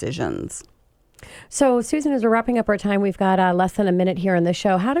making decisions. So, Susan, as we're wrapping up our time, we've got less than a minute here in the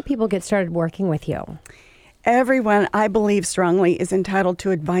show. How do people get started working with you? Everyone, I believe strongly, is entitled to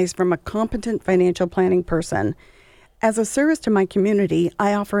advice from a competent financial planning person. As a service to my community,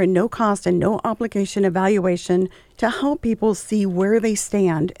 I offer a no-cost and no-obligation evaluation to help people see where they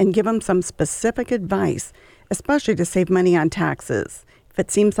stand and give them some specific advice, especially to save money on taxes. If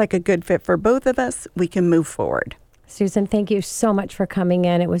it seems like a good fit for both of us, we can move forward. Susan, thank you so much for coming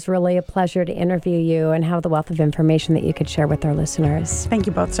in. It was really a pleasure to interview you and have the wealth of information that you could share with our listeners. Thank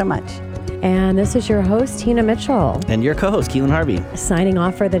you both so much. And this is your host, Tina Mitchell. And your co-host, Keelan Harvey. Signing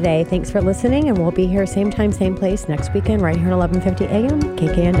off for the day. Thanks for listening, and we'll be here same time, same place next weekend right here at 11:50 a.m.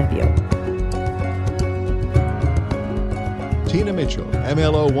 KKNW. Tina Mitchell,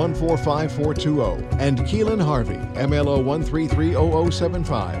 MLO 145420, and Keelan Harvey, MLO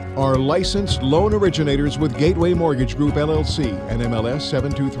 1330075, are licensed loan originators with Gateway Mortgage Group, LLC, and MLS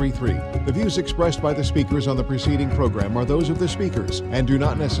 7233. The views expressed by the speakers on the preceding program are those of the speakers and do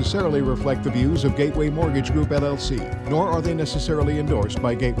not necessarily reflect the views of Gateway Mortgage Group, LLC, nor are they necessarily endorsed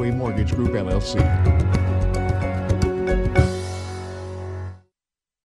by Gateway Mortgage Group, LLC.